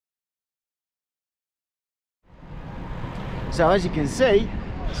So as you can see,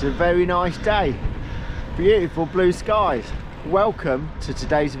 it's a very nice day. Beautiful blue skies. Welcome to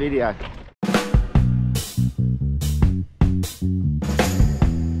today's video. Let's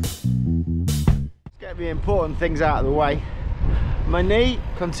get the important things out of the way. My knee,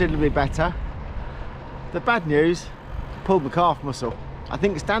 considerably better. The bad news, pulled my calf muscle. I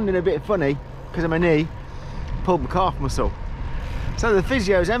think standing a bit funny because of my knee, pulled my calf muscle. So the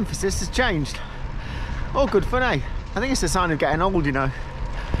physio's emphasis has changed. All good fun, eh? I think it's a sign of getting old, you know,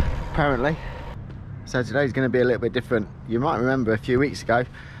 apparently. So today's going to be a little bit different. You might remember a few weeks ago,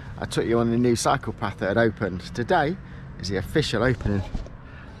 I took you on the new cycle path that had opened. Today is the official opening.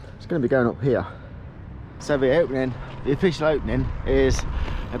 It's going to be going up here. So the official opening is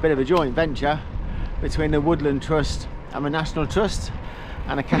a bit of a joint venture between the Woodland Trust and the National Trust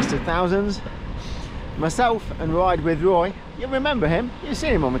and a cast of thousands. Myself and Ride with Roy, you'll remember him, you've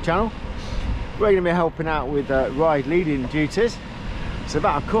seen him on the channel. We're going to be helping out with ride leading duties. So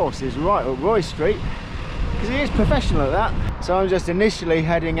that of course is right up Roy Street, because he is professional at that. So I'm just initially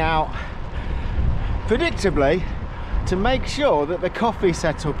heading out, predictably, to make sure that the coffee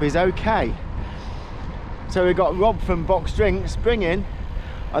setup is okay. So we got Rob from Box Drinks bringing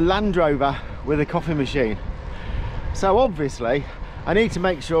a Land Rover with a coffee machine. So obviously I need to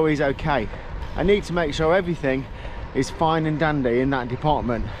make sure he's okay. I need to make sure everything is fine and dandy in that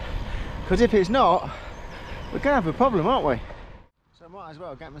department, because if it's not, we're gonna have a problem, aren't we? So I might as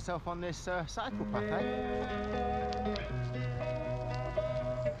well get myself on this cycle path, eh?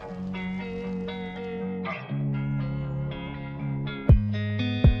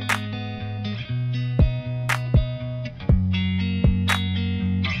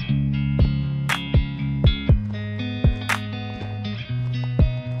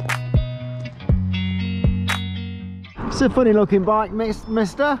 It's a funny looking bike,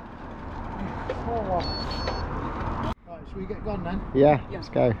 mister. Right, should we get gone then? Yeah, let's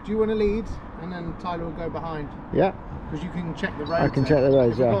go. Do you want to lead and then Tyler will go behind? Yeah. Because you can check the roads. I can check the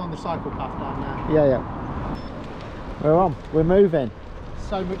roads, yeah. We'll go on the cycle path down there. Yeah, yeah. We're on. We're moving.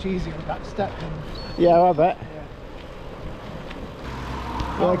 So much easier with that step. Yeah, I bet.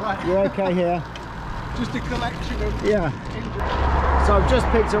 Yeah. You're okay here? Just a collection of... Yeah. So I've just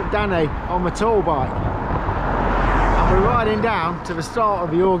picked up Danny on my tall bike. We're riding down to the start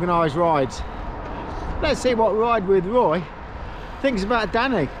of the organised rides. Let's see what Ride with Roy thinks about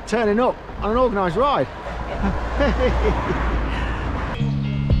Danny turning up on an organised ride.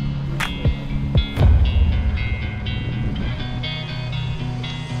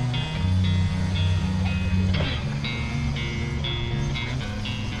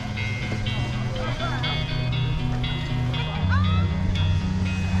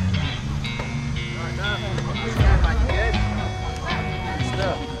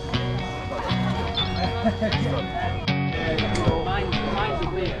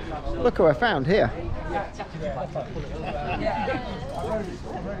 Look who I found here.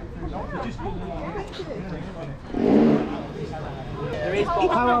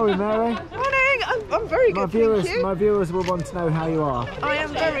 How are we, Mary? Morning. I'm very good. Thank you. My viewers will want to know how you are. I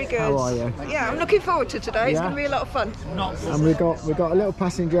am very good. How are you? Yeah, I'm looking forward to today. It's Yeah? going to be a lot of fun. And we got a little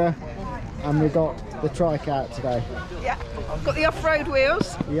passenger, and we got the Trike out today. Yeah. Got the off-road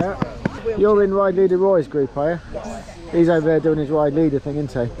wheels. Yeah. You're in Ride Leader Roy's group, are you? He's over there doing his ride leader thing,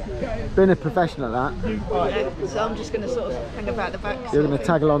 isn't he? Been a professional at that. Yeah, so I'm just going to sort of hang about the back. You're going to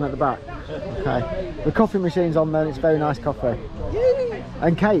tag along at the back. Okay. The coffee machine's on there, and it's very nice coffee. Yay.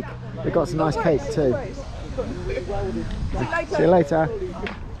 And cake. We've got some nice cake too. See you later.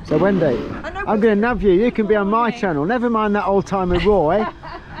 So Wendy, I'm going to nab you. You can be on my channel. Never mind that old timer Roy.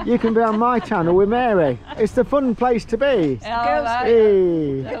 You can be on my channel with Mary. It's the fun place to be. Oh,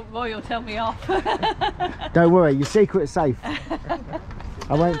 Hey. Boy, you'll tell me off. Don't worry, your secret's safe.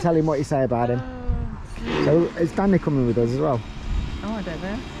 I won't tell him what you say about him. So is Danny coming with us as well? Oh, I don't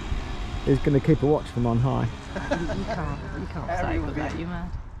know. He's going to keep a watch from on high. You can't cycle that, you mad.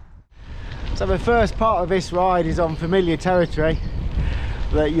 So the first part of this ride is on familiar territory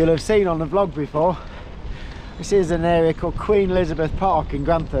that you'll have seen on the vlog before. This is an area called Queen Elizabeth Park in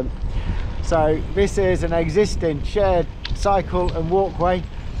Grantham. So this is an existing shared cycle and walkway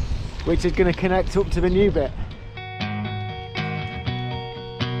which is going to connect up to the new bit.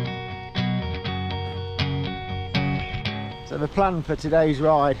 So the plan for today's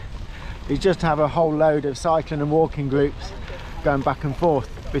ride is just to have a whole load of cycling and walking groups going back and forth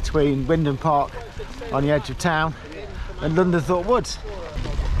between Wyndham Park on the edge of town and London Thorpe Woods.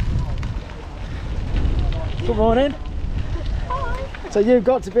 Good morning. Hi. So you've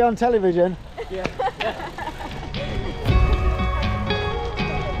got to be on television. Yeah.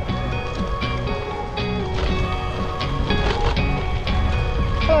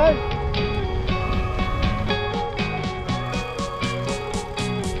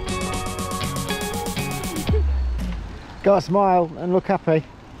 Got a smile and look happy.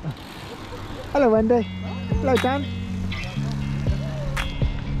 Hello Wendy. Hello Dan.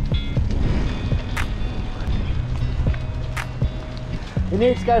 You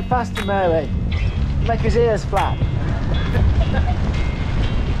need to go faster, Mary. Make his ears flap.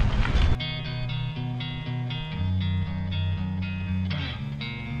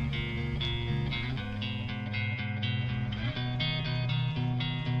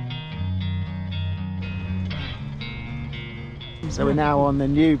 So we're now on the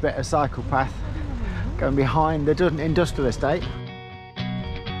new bit of cycle path going behind the industrial estate.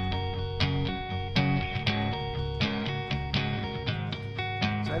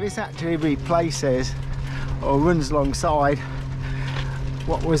 So this actually replaces or runs alongside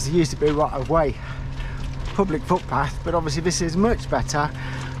what used to be right of way public footpath, but obviously this is much better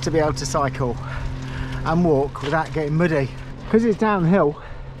to be able to cycle and walk without getting muddy. Because it's downhill,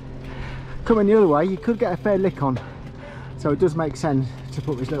 coming the other way you could get a fair lick on. So it does make sense to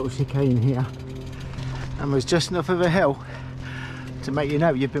put this little chicane here. And there's just enough of a hill to make you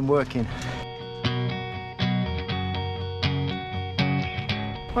know you've been working.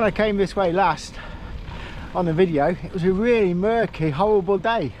 When I came this way last on the video, it was a really murky, horrible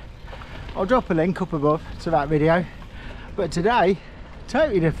day. I'll drop a link up above to that video. But today,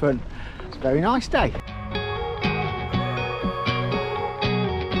 totally different. It's a very nice day.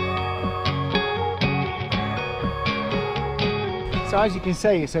 So as you can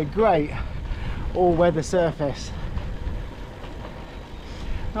see, it's a great all-weather surface.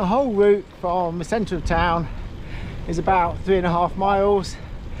 The whole route from the centre of town is about 3.5 miles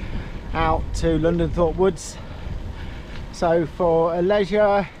out to London Thorpe Woods. So for a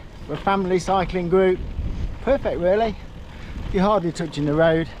leisure, for a family cycling group, perfect really. You're hardly touching the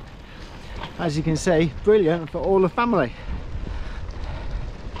road. As you can see, brilliant for all the family.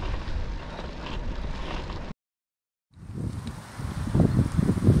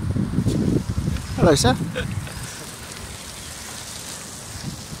 Hello, sir.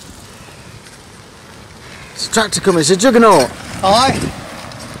 It's a tractor coming, it's a juggernaut. Hi.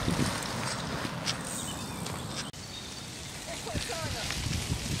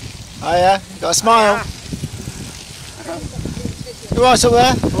 Oh yeah, got a smile. You right up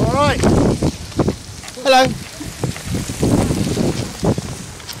there? Alright. Hello.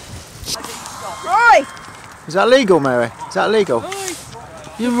 Right. Is that legal, Mary? Is that legal?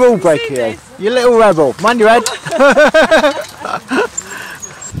 You rule breaker, you. You little rebel. Mind your head.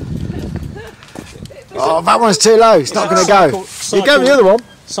 Oh, that one's too low. It's not going to go. You go with the other one.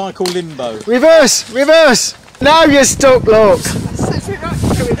 Cycle limbo. Reverse, reverse. Now you're stuck, look.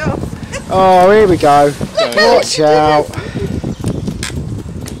 Oh, here we go. Watch out.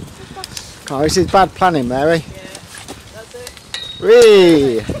 Oh, this is bad planning, Mary.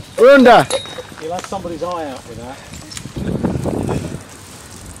 Whee! We're under. You'll have somebody's eye out with that.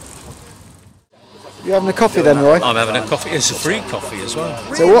 You having a coffee then, Roy? I'm having a coffee. It's a free coffee as well.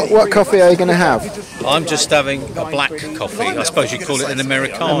 So what coffee are you going to have? I'm just having a black coffee. I suppose you'd call it an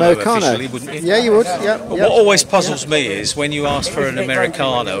Americano, officially, wouldn't you? Yeah, you would. Yeah. But what always puzzles me is when you ask for an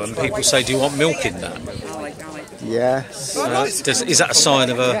Americano and people say, "Do you want milk in that?" Yes. Is that a sign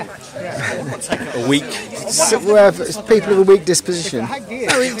of a weak? It's people of a weak disposition.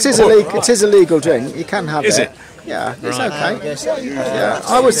 No, it is a legal drink. You can have it. Is it? Yeah, it's okay. Yeah,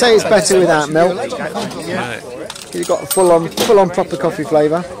 I would say it's better without milk. Right. You've got a full-on proper coffee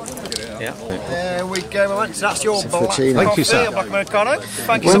flavour. Yeah. There we go, my man. So that's your black Frappuccino. Thank you, sir. Black Americano.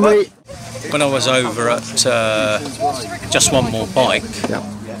 Thank you so When much. When I was over at Just One More Bike,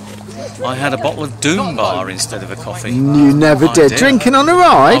 I had a bottle of Doom Bar instead of a coffee. You never I did. Drinking on a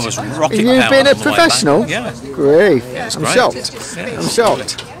ride? I was rocking You've out been on a the way professional? back. Yeah. Grief. Yeah, it's I'm great. shocked. Yeah, I'm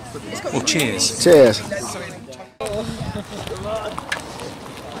shocked. Well, cheers. Cheers.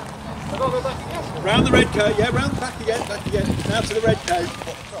 Round the red coat, yeah, round back again, now to the red coat.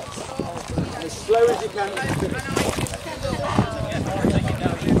 As slow as you can.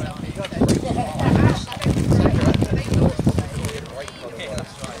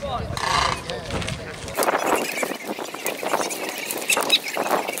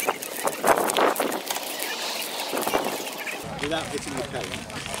 Without hitting the coat.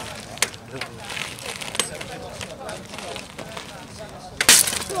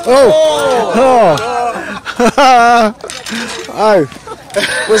 Oh! Oh!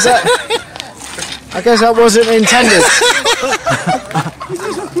 Was that? I guess that wasn't intended.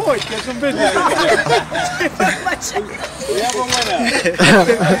 Floyd, get some video. We have a winner.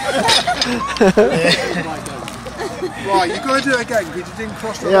 Right, you've got to do it again because you didn't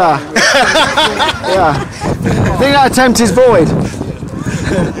cross the line. Yeah. I think that attempt is void.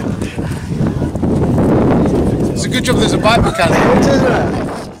 It's a good job there's a bike mechanic.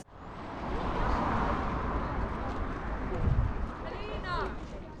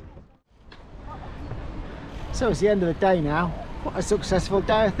 So it's the end of the day now. Quite a successful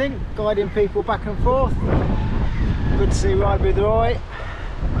day, I think, guiding people back and forth. Good to see Ride with Roy.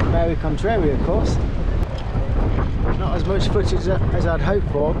 Very contrary, of course. Not as much footage as I'd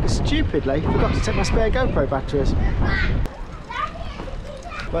hoped for, because stupidly forgot to take my spare GoPro batteries.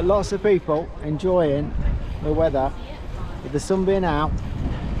 But lots of people enjoying the weather, with the sun being out,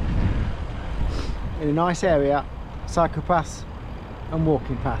 in a nice area, cycle paths and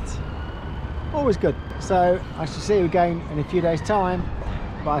walking paths. Always good. So I shall see you again in a few days' time.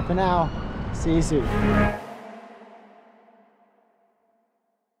 Bye for now. See you soon.